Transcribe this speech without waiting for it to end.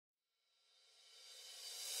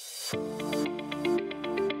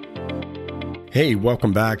Hey,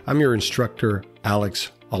 welcome back. I'm your instructor,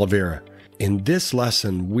 Alex Oliveira. In this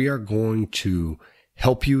lesson, we are going to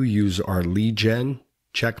help you use our lead gen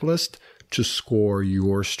checklist to score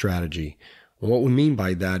your strategy. And what we mean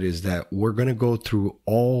by that is that we're going to go through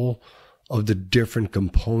all of the different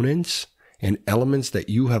components and elements that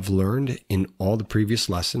you have learned in all the previous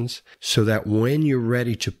lessons so that when you're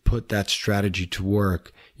ready to put that strategy to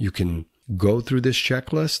work, you can go through this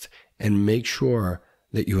checklist and make sure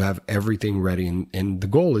that you have everything ready. And the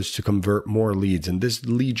goal is to convert more leads. And this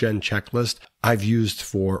lead gen checklist I've used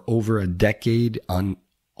for over a decade on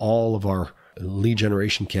all of our lead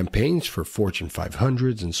generation campaigns for Fortune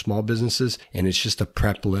 500s and small businesses. And it's just a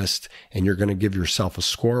prep list, and you're going to give yourself a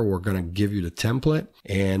score. We're going to give you the template,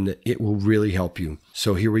 and it will really help you.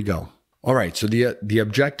 So here we go. All right. So the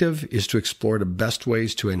objective is to explore the best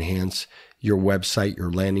ways to enhance your website,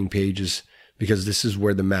 your landing pages, because this is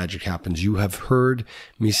where the magic happens. You have heard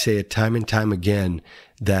me say it time and time again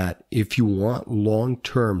that if you want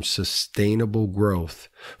long-term sustainable growth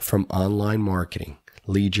from online marketing,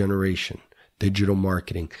 lead generation, digital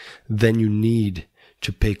marketing, then you need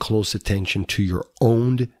to pay close attention to your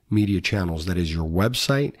owned media channels. That is your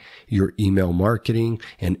website, your email marketing,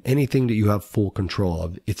 and anything that you have full control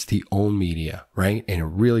of. It's the owned media, right? And it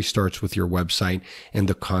really starts with your website and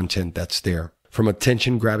the content that's there. From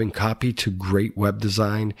attention-grabbing copy to great web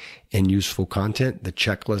design and useful content, the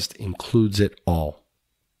checklist includes it all.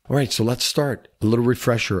 All right, so let's start. A little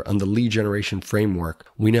refresher on the lead generation framework.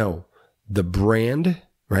 We know the brand,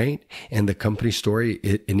 right, and the company story,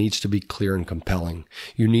 it needs to be clear and compelling.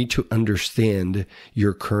 You need to understand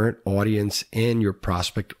your current audience and your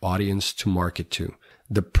prospect audience to market to.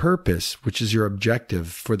 The purpose, which is your objective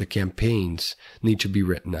for the campaigns, need to be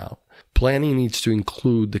written out. Planning needs to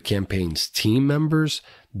include the campaign's team members,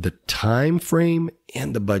 the time frame,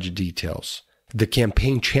 and the budget details. The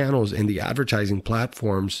campaign channels and the advertising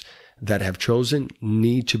platforms that have chosen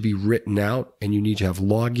need to be written out, and you need to have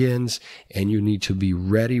logins, and you need to be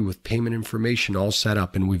ready with payment information all set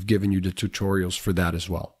up, and we've given you the tutorials for that as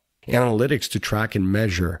well. Analytics to track and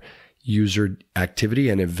measure user activity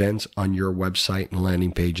and events on your website and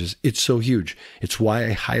landing pages. It's so huge. It's why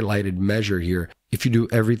I highlighted measure here. If you do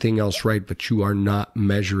everything else right, but you are not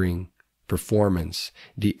measuring performance,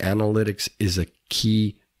 the analytics is a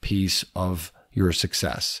key piece of your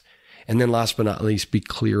success. And then last but not least, be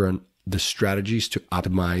clear on the strategies to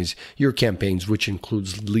optimize your campaigns, which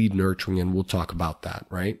includes lead nurturing, and we'll talk about that,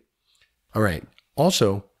 right? All right.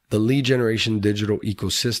 Also, the lead generation digital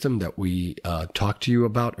ecosystem that we talked to you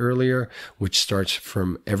about earlier, which starts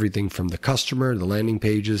from everything from the customer, the landing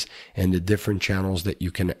pages, and the different channels that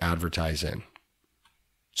you can advertise in.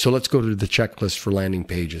 So let's go to the checklist for landing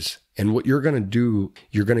pages. And what you're going to do,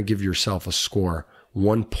 you're going to give yourself a score,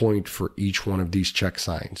 1 point for each one of these check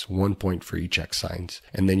signs, 1 point for each check signs.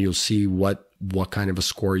 And then you'll see what kind of a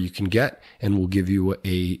score you can get. And we'll give you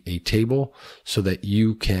a table so that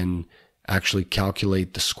you can actually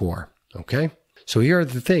calculate the score. Okay. So here are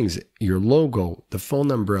the things: your logo, the phone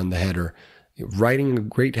number on the header, writing a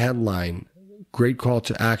great headline, great call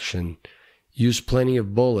to action, use plenty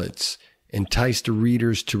of bullets, entice the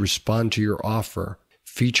readers to respond to your offer,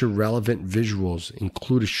 feature relevant visuals,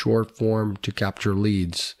 include a short form to capture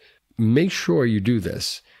leads. Make sure you do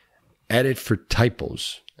this. Edit for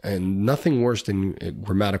typos, and nothing worse than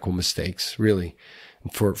grammatical mistakes, really.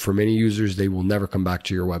 For many users, they will never come back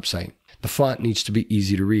to your website. The font needs to be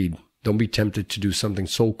easy to read. Don't be tempted to do something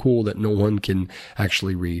so cool that no one can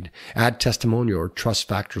actually read. Add testimonial or trust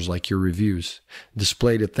factors like your reviews.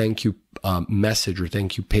 Display the thank you message or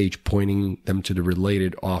thank you page pointing them to the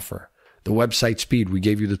related offer. The website speed, we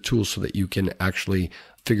gave you the tools so that you can actually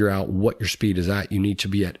figure out what your speed is at. You need to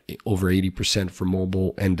be at over 80% for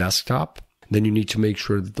mobile and desktop. Then you need to make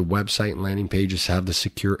sure that the website and landing pages have the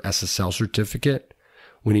secure SSL certificate.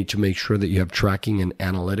 We need to make sure that you have tracking and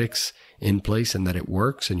analytics in place and that it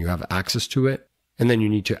works and you have access to it. And then you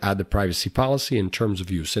need to add the privacy policy and terms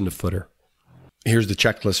of use in the footer. Here's the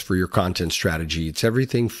checklist for your content strategy. It's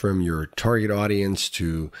everything from your target audience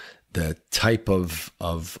to the type of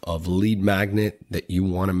lead magnet that you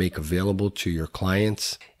want to make available to your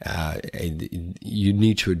clients. You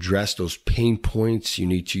need to address those pain points. You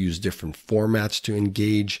need to use different formats to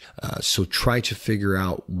engage. So try to figure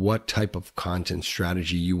out what type of content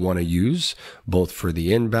strategy you want to use, both for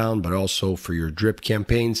the inbound, but also for your drip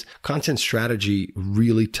campaigns. Content strategy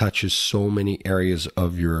really touches so many areas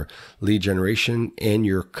of your lead generation and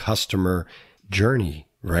your customer journey,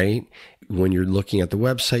 right? When you're looking at the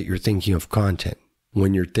website, you're thinking of content.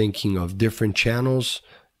 When you're thinking of different channels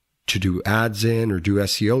to do ads in or do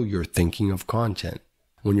SEO, you're thinking of content.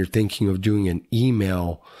 When you're thinking of doing an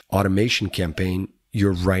email automation campaign,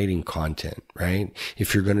 you're writing content, right?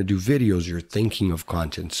 If you're going to do videos, you're thinking of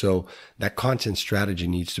content. So that content strategy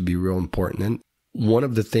needs to be real important. And one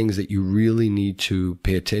of the things that you really need to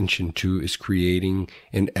pay attention to is creating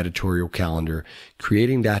an editorial calendar.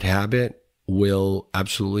 Creating that habit will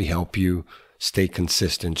absolutely help you stay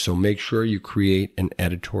consistent. So make sure you create an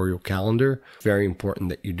editorial calendar. Very important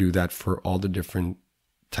that you do that for all the different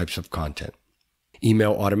types of content.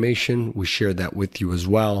 Email automation, we shared that with you as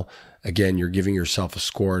well. Again, you're giving yourself a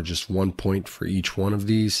score, just 1 point for each one of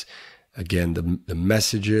these. Again, the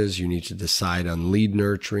messages, you need to decide on lead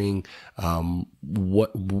nurturing,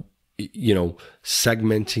 segmenting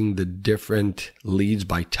the different leads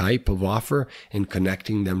by type of offer and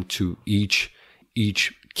connecting them to each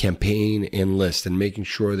campaign and list, and making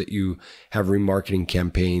sure that you have remarketing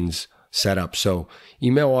campaigns set up. So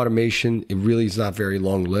email automation, it really is not a very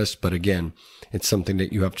long list, but again, it's something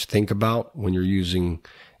that you have to think about when you're using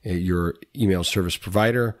your email service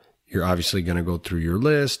provider. You're obviously going to go through your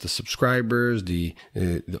list, the subscribers,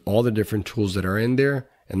 all the different tools that are in there,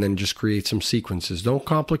 and then just create some sequences. Don't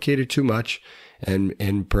complicate it too much,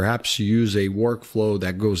 and perhaps use a workflow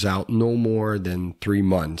that goes out no more than 3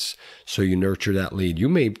 months. So you nurture that lead. You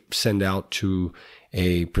may send out to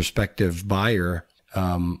a prospective buyer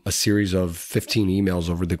a series of 15 emails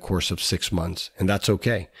over the course of 6 months, and that's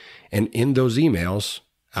okay. And in those emails,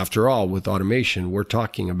 after all, with automation, we're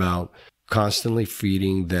talking about constantly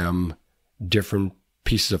feeding them different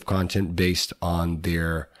pieces of content based on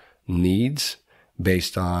their needs,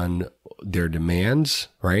 based on their demands,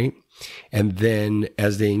 right? And then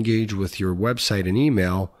as they engage with your website and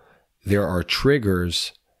email, there are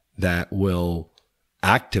triggers that will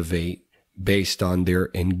activate based on their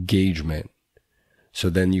engagement. So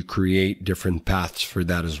then you create different paths for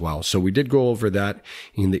that as well. So we did go over that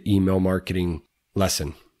in the email marketing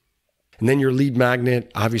lesson. And then your lead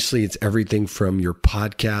magnet, obviously it's everything from your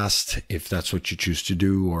podcast, if that's what you choose to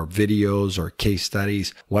do, or videos or case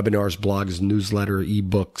studies, webinars, blogs, newsletter,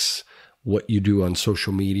 ebooks, what you do on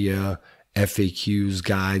social media, FAQs,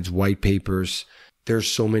 guides, white papers.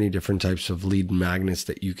 There's so many different types of lead magnets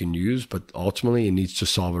that you can use, but ultimately it needs to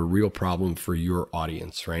solve a real problem for your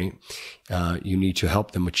audience, right? You need to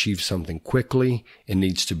help them achieve something quickly. It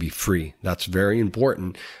needs to be free. That's very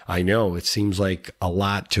important. I know it seems like a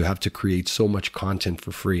lot to have to create so much content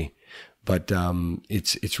for free, but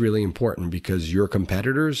it's really important because your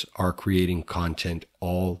competitors are creating content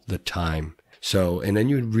all the time. So, and then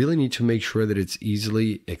you really need to make sure that it's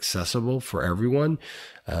easily accessible for everyone.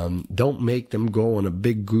 Don't make them go on a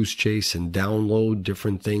big goose chase and download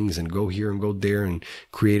different things and go here and go there and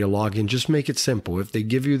create a login. Just make it simple. If they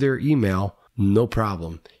give you their email, no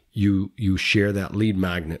problem. You share that lead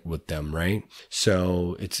magnet with them, right?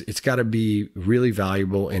 So it's got to be really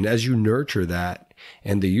valuable. And as you nurture that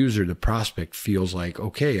and the user, the prospect feels like,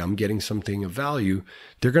 okay, I'm getting something of value,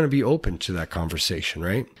 they're going to be open to that conversation,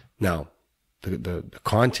 right? Now, the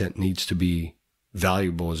content needs to be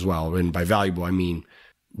valuable as well. And by valuable, I mean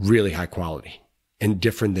really high quality and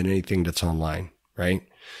different than anything that's online, right?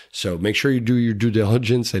 So make sure you do your due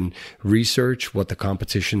diligence and research what the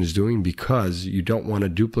competition is doing, because you don't want to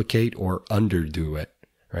duplicate or underdo it,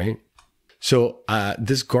 right? So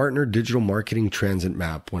this Gartner Digital Marketing Transit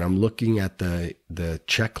Map, when I'm looking at the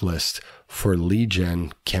checklist for lead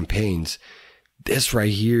gen campaigns, this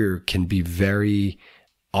right here can be very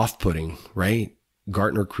off-putting, right?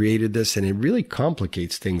 Gartner created this, and it really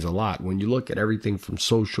complicates things a lot. When you look at everything from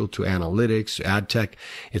social to analytics to ad tech,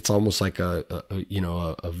 it's almost like a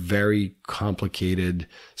very complicated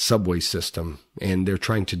subway system. And they're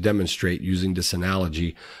trying to demonstrate, using this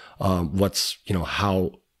analogy, how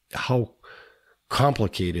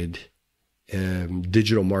complicated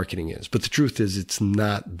digital marketing is. But the truth is, it's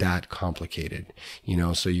not that complicated.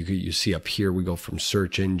 So you see up here, we go from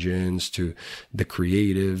search engines to the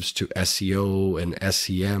creatives to SEO and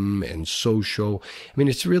SEM and social. I mean,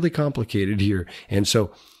 it's really complicated here. And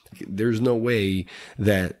so there's no way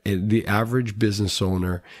that the average business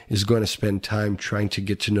owner is going to spend time trying to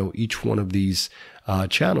get to know each one of these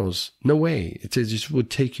channels. No way. It just would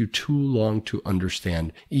take you too long to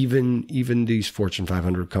understand. Even these Fortune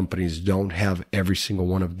 500 companies don't have every single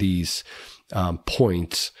one of these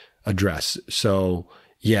points addressed. So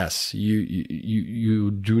yes,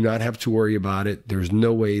 you do not have to worry about it. There's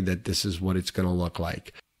no way that this is what it's going to look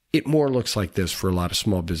like. It more looks like this for a lot of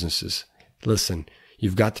small businesses. Listen,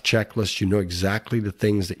 you've got the checklist. You know exactly the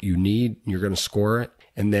things that you need. You're going to score it.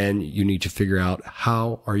 And then you need to figure out,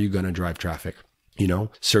 how are you going to drive traffic?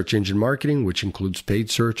 Search engine marketing, which includes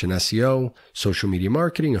paid search and SEO, social media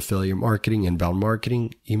marketing, affiliate marketing, inbound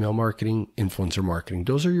marketing, email marketing, influencer marketing.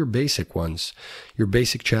 Those are your basic ones, your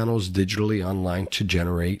basic channels digitally online to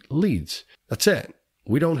generate leads. That's it.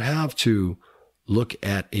 We don't have to look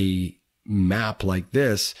at a map like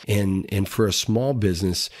this. And for a small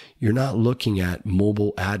business, you're not looking at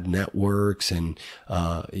mobile ad networks and,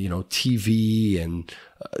 TV. And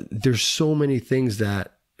there's so many things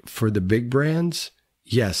that for the big brands,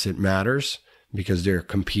 yes, it matters because they're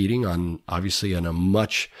competing obviously on a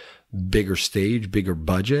much bigger stage, bigger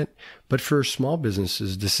budget. But for small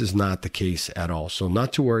businesses, this is not the case at all. So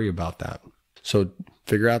not to worry about that. So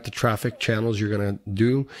figure out the traffic channels you're going to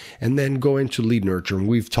do and then go into lead nurturing.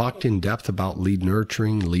 We've talked in depth about lead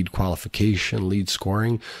nurturing, lead qualification, lead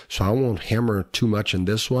scoring. So I won't hammer too much in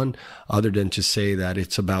this one other than to say that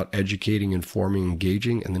it's about educating, informing,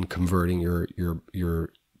 engaging, and then converting your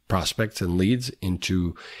prospects and leads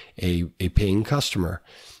into a paying customer.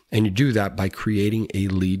 And you do that by creating a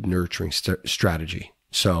lead nurturing strategy.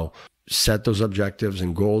 So set those objectives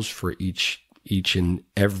and goals for each and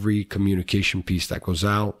every communication piece that goes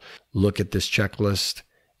out. Look at this checklist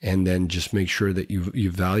and then just make sure that you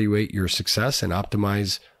evaluate your success and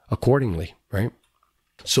optimize accordingly, right?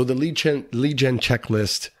 So the lead gen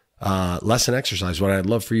checklist lesson exercise, what I'd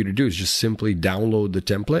love for you to do is just simply download the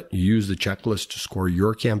template, use the checklist to score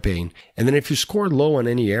your campaign. And then if you score low on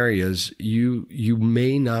any areas, you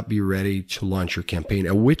may not be ready to launch your campaign,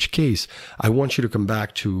 in which case I want you to come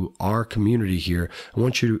back to our community here. I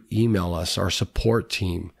want you to email us, our support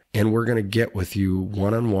team, and we're going to get with you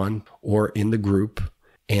one-on-one or in the group.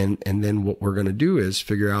 And then what we're going to do is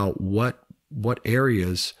figure out what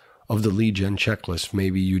areas of the lead gen checklist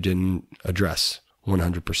maybe you didn't address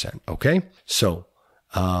 100%. Okay. So,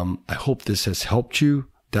 I hope this has helped you.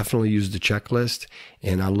 Definitely use the checklist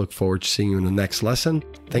and I look forward to seeing you in the next lesson.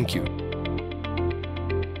 Thank you.